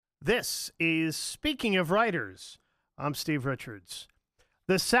This is Speaking of Writers. I'm Steve Richards.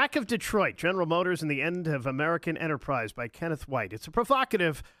 The Sack of Detroit, General Motors and the End of American Enterprise by Kenneth Whyte. It's a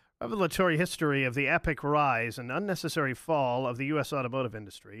provocative, revelatory history of the epic rise and unnecessary fall of the U.S. automotive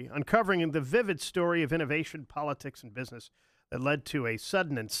industry, uncovering the vivid story of innovation, politics, and business that led to a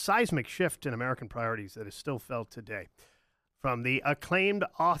sudden and seismic shift in American priorities that is still felt today. From the acclaimed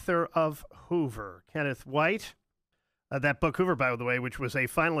author of Hoover, Kenneth Whyte. That book, Hoover, by the way, which was a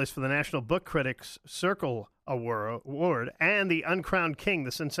finalist for the National Book Critics Circle Award, and The Uncrowned King,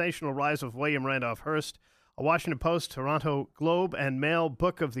 The Sensational Rise of William Randolph Hearst, a Washington Post, Toronto Globe, and Mail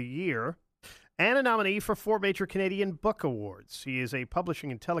Book of the Year, and a nominee for 4 major Canadian Book Awards. He is a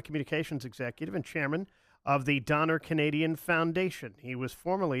publishing and telecommunications executive and chairman of the Donner Canadian Foundation. He was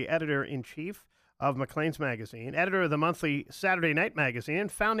formerly editor-in-chief of Maclean's Magazine, editor of the monthly Saturday Night Magazine,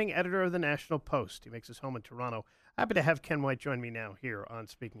 and founding editor of the National Post. He makes his home in Toronto. Happy to have Ken Whyte join me now here on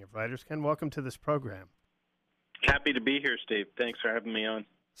Speaking of Writers. Ken, welcome to this program. Happy to be here, Steve. Thanks for having me on.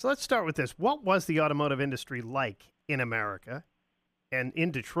 So let's start with this. What was the automotive industry like in America and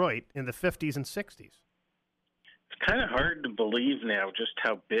in Detroit in the 50s and 60s? It's kind of hard to believe now just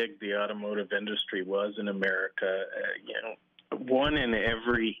how big the automotive industry was in America. 1 in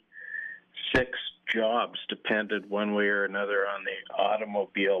every 6 jobs depended one way or another on the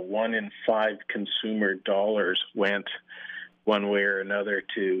automobile. 1 in 5 consumer dollars went one way or another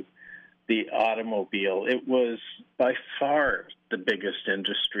to the automobile. It was by far the biggest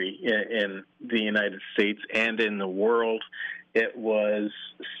industry in the United States and in the world. It was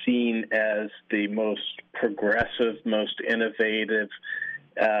seen as the most progressive, most innovative,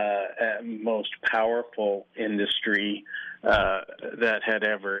 most powerful industry that had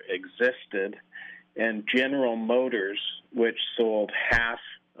ever existed. And General Motors, which sold half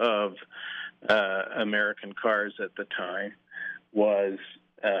of American cars at the time, was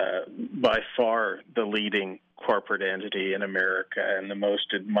by far the leading corporate entity in America and the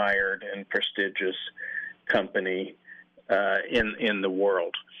most admired and prestigious company in the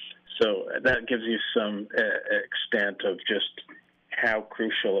world. So that gives you some extent of just how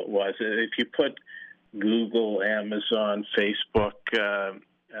crucial it was. If you put Google, Amazon, Facebook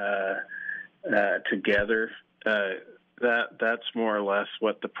together, that's more or less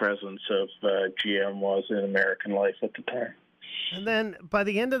what the presence of GM was in American life at the time. And then by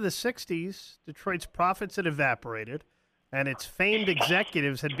the end of the 60s, Detroit's profits had evaporated, and its famed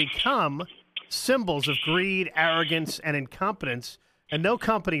executives had become symbols of greed, arrogance, and incompetence, and no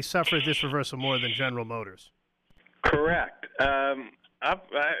company suffered this reversal more than General Motors. Correct.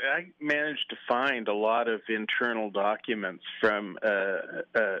 I managed to find a lot of internal documents from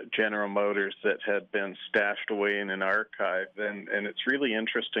General Motors that had been stashed away in an archive, and it's really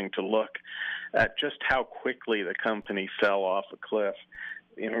interesting to look at just how quickly the company fell off a cliff.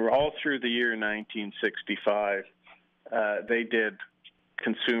 All through the year 1965, they did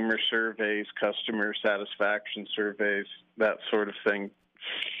consumer surveys, customer satisfaction surveys, that sort of thing,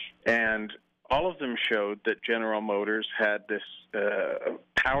 and all of them showed that General Motors had this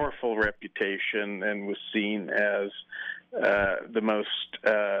powerful reputation and was seen as the most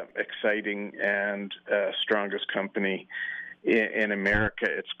exciting and strongest company in America.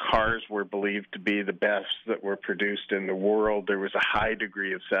 Its cars were believed to be the best that were produced in the world. There was a high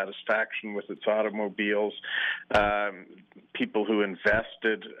degree of satisfaction with its automobiles. People who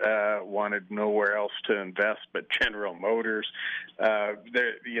invested wanted nowhere else to invest but General Motors.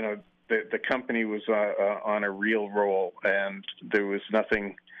 The company was on a real roll, and there was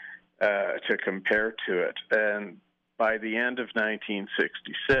nothing to compare to it. And by the end of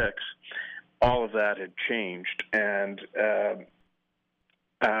 1966, all of that had changed. And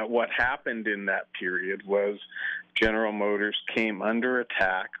what happened in that period was General Motors came under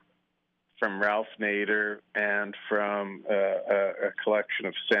attack from Ralph Nader and from a collection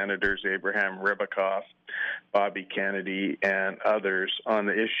of senators, Abraham Ribicoff, Bobby Kennedy, and others, on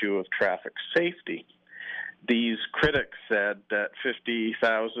the issue of traffic safety. These critics said that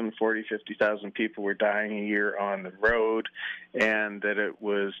 50,000 people were dying a year on the road, and that it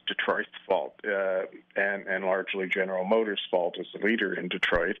was Detroit's fault, and largely General Motors' fault as the leader in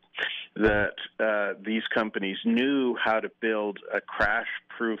Detroit, that these companies knew how to build a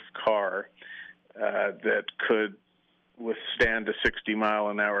crash-proof car that could withstand a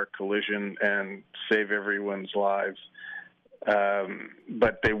 60-mile-an-hour collision and save everyone's lives.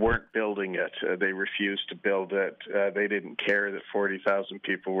 But they weren't building it. They refused to build it. They didn't care that 40,000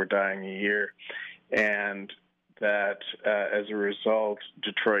 people were dying a year. And that as a result,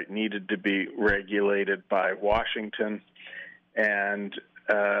 Detroit needed to be regulated by Washington. And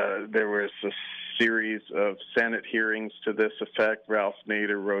there was a series of Senate hearings to this effect. Ralph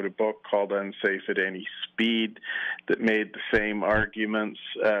Nader wrote a book called Unsafe at Any Speed that made the same arguments.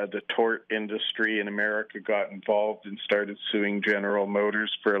 The tort industry in America got involved and started suing General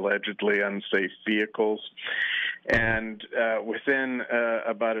Motors for allegedly unsafe vehicles. And within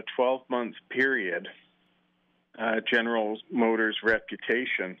about a 12-month period, General Motors'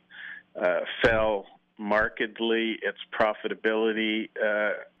 reputation fell markedly. Its profitability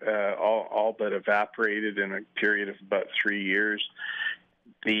all but evaporated in a period of about 3 years.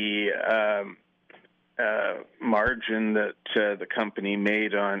 The margin that the company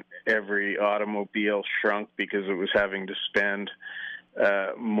made on every automobile shrunk because it was having to spend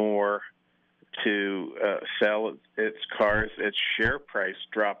more to sell its cars. Its share price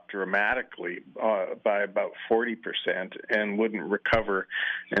dropped dramatically by about 40% and wouldn't recover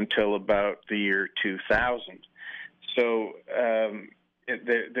until about the year 2000. So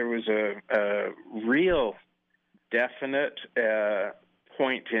there was a real definite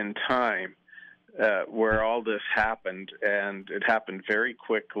point in time where all this happened, and it happened very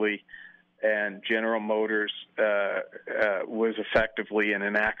quickly. And General Motors was effectively in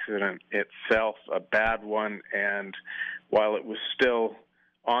an accident itself, a bad one. And while it was still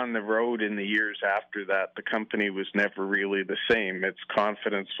on the road in the years after that, the company was never really the same. Its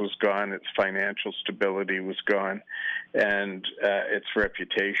confidence was gone, its financial stability was gone, and its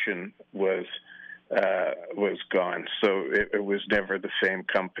reputation was gone. So it was never the same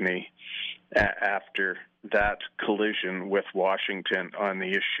company after that collision with Washington on the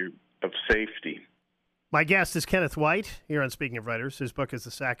issue of safety. My guest is Kenneth Whyte, here on Speaking of Writers. His book is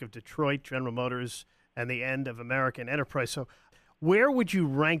The Sack of Detroit, General Motors, and the End of American Enterprise. So where would you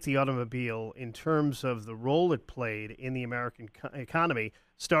rank the automobile in terms of the role it played in the American economy,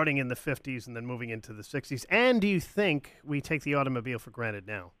 starting in the 50s and then moving into the 60s? And do you think we take the automobile for granted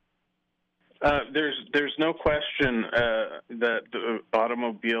now? There's no question that the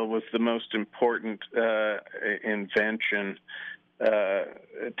automobile was the most important invention,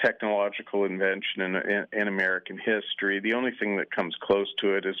 technological invention in American history. The only thing that comes close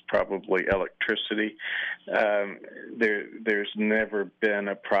to it is probably electricity. There's never been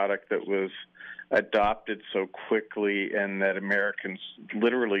a product that was adopted so quickly and that Americans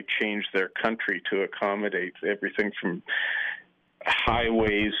literally changed their country to accommodate everything from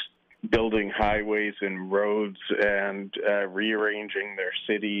highways, building highways and roads, and rearranging their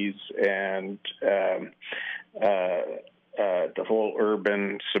cities, and the whole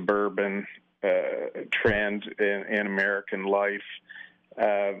urban, suburban trend in American life.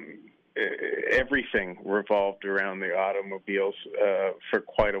 Everything revolved around the automobiles for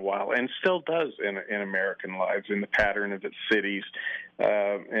quite a while, and still does in American lives, in the pattern of its cities,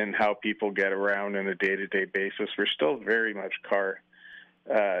 and how people get around on a day-to-day basis. We're still very much car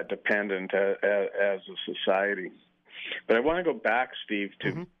dependent as a society. But I want to go back, Steve,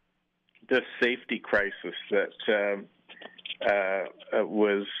 to this safety crisis that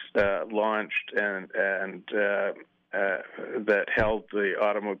was launched and that held the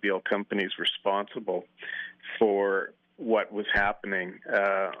automobile companies responsible for what was happening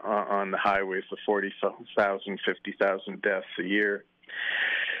on the highways, the 40,000, 50,000 deaths a year.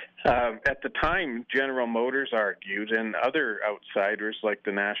 At the time, General Motors argued, and other outsiders like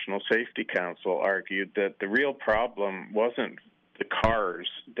the National Safety Council argued, that the real problem wasn't the cars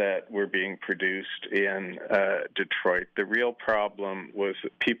that were being produced in Detroit. The real problem was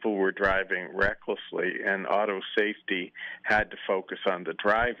that people were driving recklessly, and auto safety had to focus on the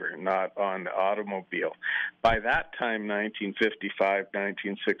driver, not on the automobile. By that time, 1955,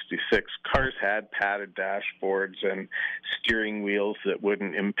 1966, cars had padded dashboards and steering wheels that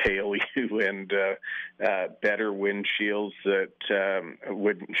wouldn't impale you, and better windshields that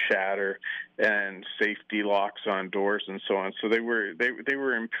wouldn't shatter, and safety locks on doors and so on. So they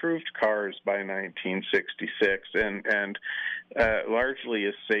were improved cars by 1966, and largely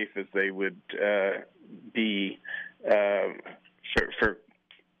as safe as they would be for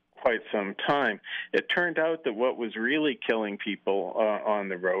quite some time. It turned out that what was really killing people on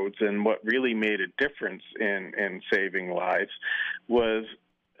the roads, and what really made a difference in saving lives, was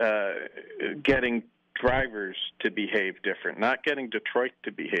getting drivers to behave different, not getting Detroit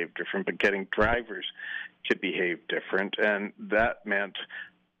to behave different, but getting drivers to behave different. And that meant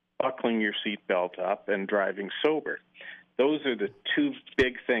buckling your seatbelt up and driving sober. Those are the two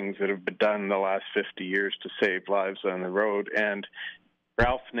big things that have been done in the last 50 years to save lives on the road. And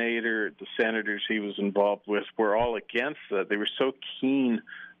Ralph Nader, the senators he was involved with, were all against that. They were so keen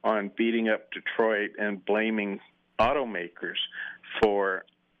on beating up Detroit and blaming automakers for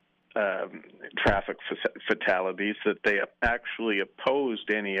traffic fatalities, that they actually opposed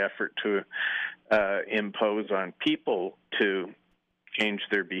any effort to impose on people to change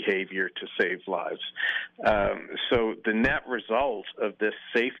their behavior to save lives. So the net result of this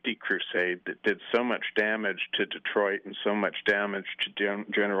safety crusade that did so much damage to Detroit and so much damage to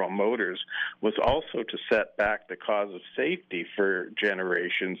General Motors was also to set back the cause of safety for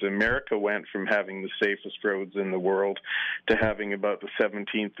generations. America went from having the safest roads in the world to having about the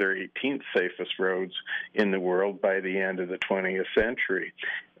 17th or 18th safest roads in the world by the end of the 20th century,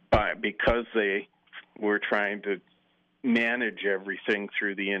 because they were trying to manage everything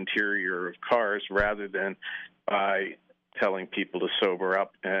through the interior of cars rather than by telling people to sober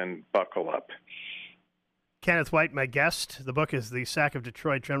up and buckle up. Kenneth Whyte, my guest. The book is The Sack of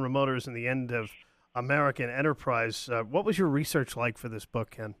Detroit, General Motors and the End of American Enterprise. What was your research like for this book,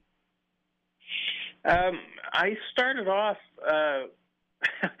 Ken? I started off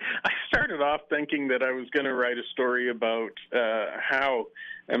thinking that I was going to write a story about how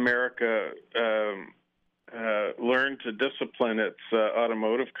America learned to discipline its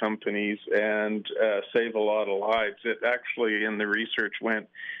automotive companies and save a lot of lives. It actually, in the research, went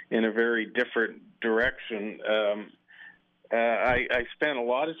in a very different direction. I spent a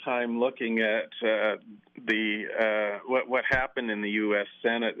lot of time looking at what happened in the U.S.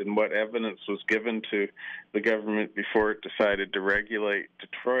 Senate and what evidence was given to the government before it decided to regulate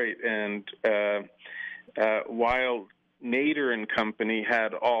Detroit. And while Nader and company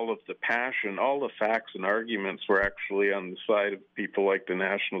had all of the passion, all the facts and arguments were actually on the side of people like the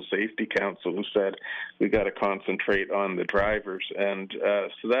National Safety Council, who said we got to concentrate on the drivers. And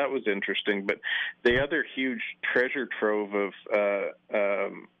so that was interesting. But the other huge treasure trove of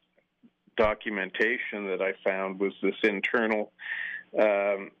documentation that I found was this internal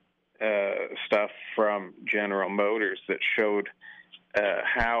stuff from General Motors that showed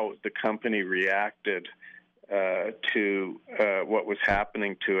how the company reacted to what was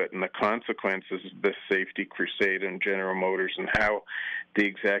happening to it and the consequences of this safety crusade in General Motors, and how the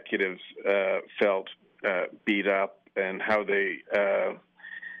executives felt beat up, and how they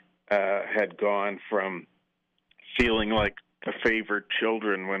had gone from feeling like the favored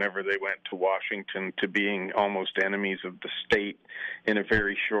children whenever they went to Washington to being almost enemies of the state in a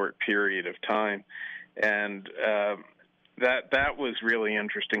very short period of time. And that was really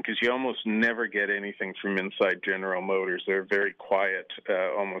interesting, because you almost never get anything from inside General Motors. They're a very quiet,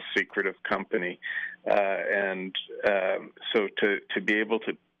 almost secretive company. So to be able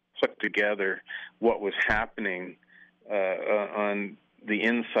to put together what was happening on the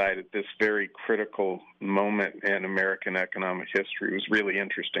inside at this very critical moment in American economic history was really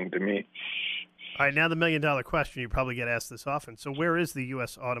interesting to me. All right, now the million-dollar question. You probably get asked this often. So where is the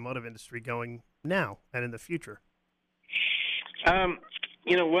U.S. automotive industry going now and in the future?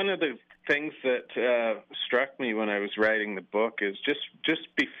 One of the things that struck me when I was writing the book is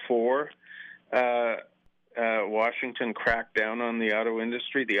just before Washington cracked down on the auto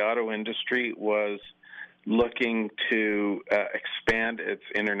industry was looking to expand its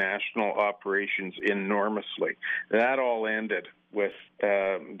international operations enormously. That all ended with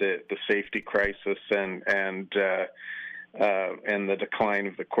the safety crisis and the decline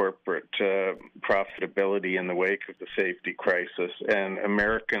of the corporate profitability in the wake of the safety crisis, and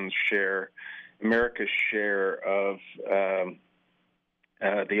America's share of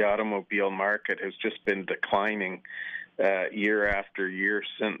the automobile market has just been declining year after year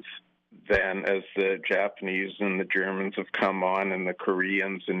since then, as the Japanese and the Germans have come on, and the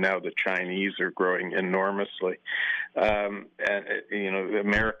Koreans, and now the Chinese are growing enormously.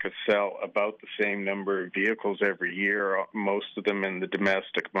 America sell about the same number of vehicles every year, most of them in the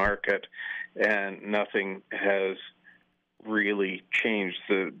domestic market, and nothing has really changed.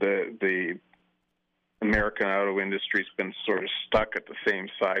 The American auto industry's been sort of stuck at the same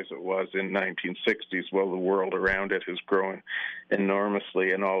size it was in 1960s, while the world around it has grown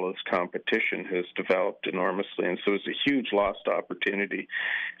enormously, and all its competition has developed enormously. And so it's a huge lost opportunity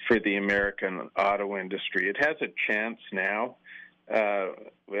for the American auto industry. It has a chance now.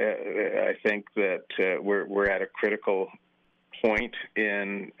 I think that we're at a critical point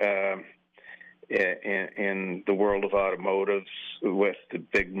in the world of automotives with the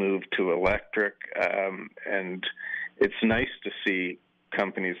big move to electric. And it's nice to see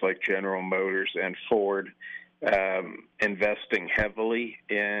companies like General Motors and Ford investing heavily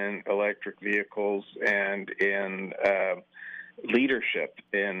in electric vehicles and in leadership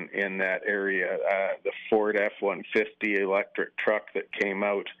in that area. The Ford F-150 electric truck that came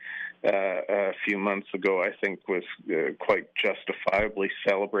out a few months ago, I think was quite justifiably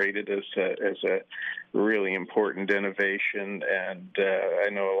celebrated as a really important innovation. And I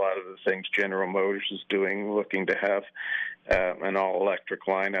know a lot of the things General Motors is doing, looking to have an all-electric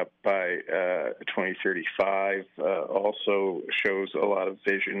lineup by 2035, also shows a lot of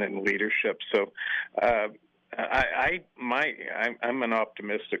vision and leadership. So I'm an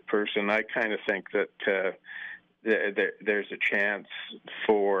optimistic person. I kind of think that there's a chance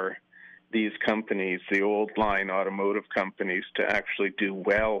for these companies, the old line automotive companies, to actually do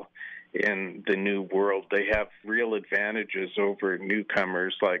well in the new world. They have real advantages over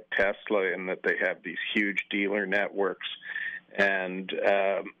newcomers like Tesla in that they have these huge dealer networks and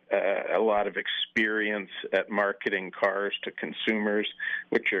a lot of experience at marketing cars to consumers,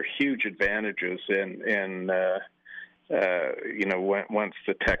 which are huge advantages once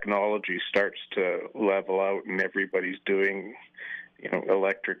the technology starts to level out and everybody's doing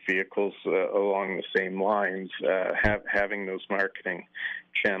electric vehicles along the same lines, having those marketing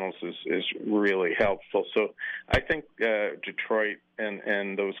channels is really helpful. So I think Detroit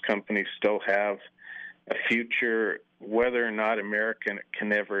and those companies still have a future. Whether or not America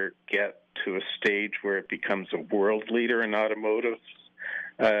can ever get to a stage where it becomes a world leader in automotive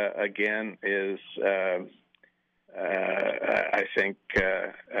again is I think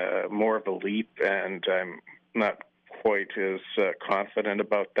more of a leap, and I'm not quite as confident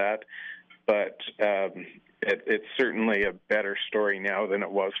about that. But it's certainly a better story now than it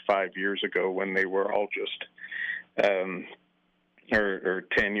was 5 years ago when they were all just, or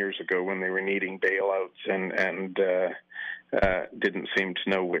 10 years ago when they were needing bailouts and didn't seem to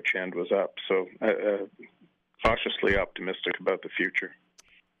know which end was up. So cautiously optimistic about the future.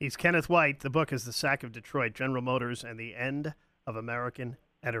 He's Kenneth Whyte. The book is The Sack of Detroit, General Motors and the End of American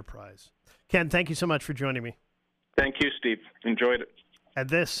Enterprise. Ken, thank you so much for joining me. Thank you, Steve. Enjoyed it. And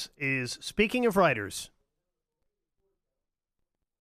this is Speaking of Writers.